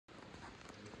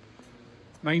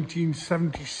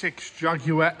1976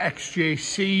 Jaguar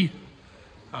XJC,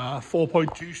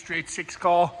 4.2 straight six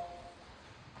car.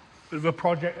 Bit of a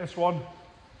project, this one.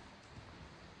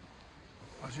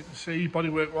 As you can see,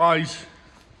 bodywork wise,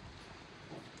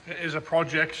 it is a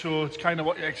project, so it's kind of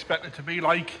what you expect it to be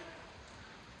like.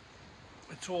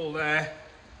 It's all there.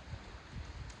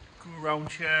 Go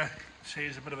around here, see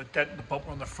there's a bit of a dent in the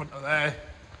bumper on the front of there.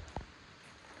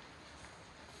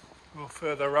 Go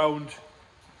further around.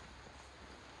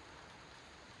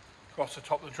 Across the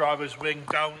top of the driver's wing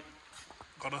down.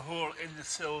 Got a hole in the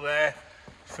sill there.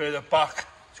 Further back,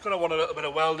 it's going to want a little bit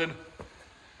of welding.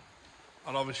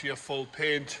 And obviously a full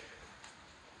paint.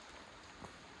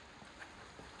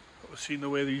 But we've seen the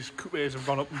way these coupes have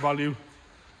gone up in value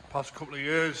the past couple of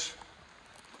years.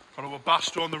 Got a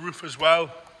Webasto on the roof as well.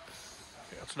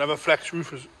 It's an Everflex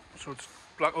roof, so it's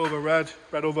black over red,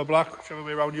 red over black, whichever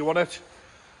way around you want it.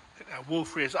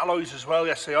 Wolf raised alloys as well,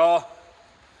 yes they are.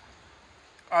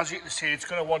 As you can see, it's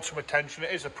going to want some attention.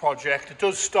 It is a project. It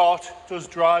does start, it does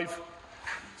drive.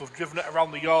 We've driven it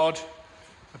around the yard.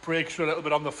 The brakes are a little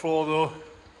bit on the floor though,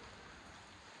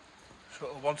 so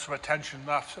it'll want some attention in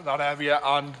that area.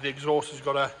 And the exhaust has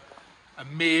got a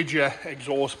major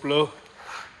exhaust blow.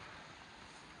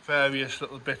 Various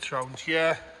little bits around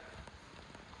here.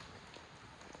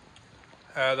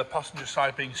 The passenger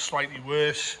side being slightly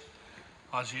worse.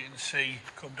 As you can see,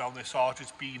 come down this arch,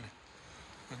 it's been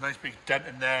a nice big dent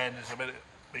in there, and there's a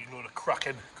big load of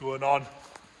cracking going on.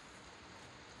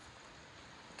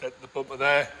 Dent in the bumper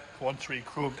there, 1-3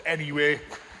 chromed anyway.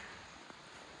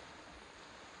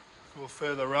 Go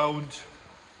further round.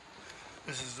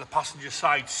 This is the passenger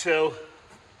side sill.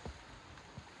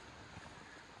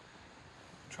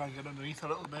 Try and get underneath a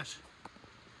little bit.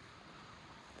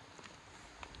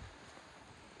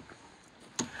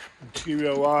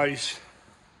 Interior wise,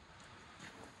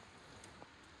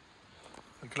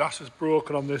 the glass is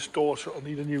broken on this door, so it'll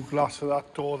need a new glass for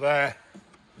that door there.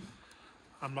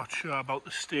 I'm not sure about the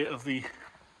state of the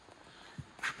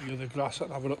other glass. I'll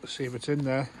have a look to see if it's in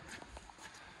there.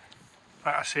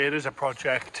 Like I say, it is a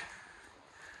project.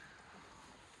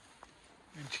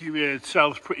 The interior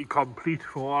itself is pretty complete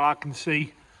from what I can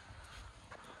see.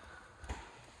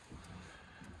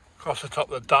 Across the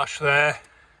top of the dash there.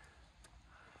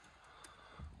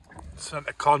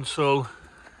 Centre console.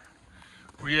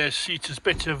 Rear seats, there's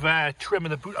bits of trim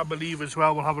in the boot I believe as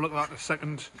well. We'll have a look at that in a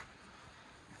second.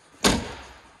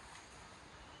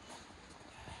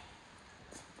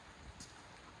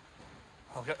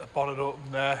 I'll get the bonnet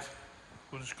open there.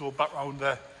 We'll just go back round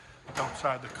the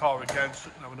outside the car again so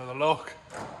we can have another look.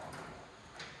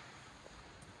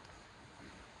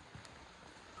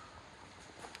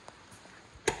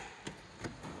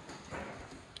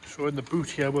 So in the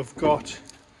boot here we've got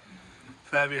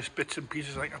various bits and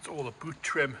pieces, like that's all the boot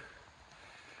trim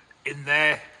in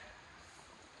there.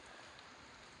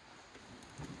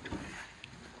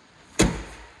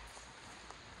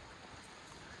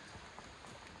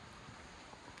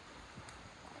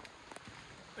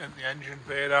 In the engine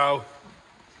bay now.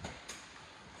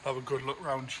 Have a good look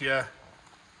round here.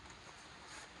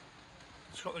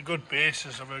 It's got the good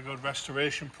basis of a good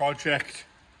restoration project.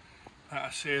 Like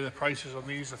I say, the prices on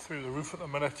these are through the roof at the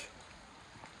minute.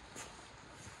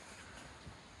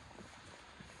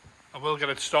 I will get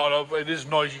it started up. It is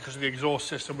noisy because of the exhaust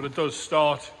system, but it does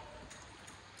start.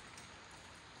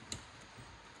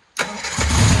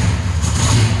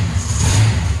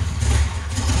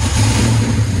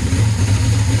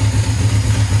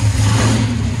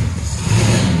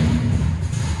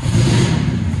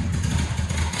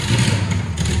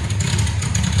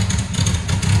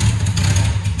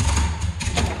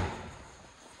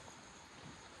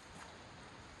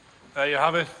 There you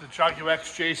have it, the Jaguar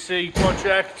XJC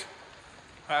project.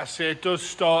 I say it does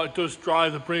start, it does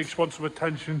drive, the brakes want some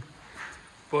attention,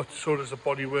 but so does the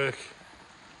bodywork.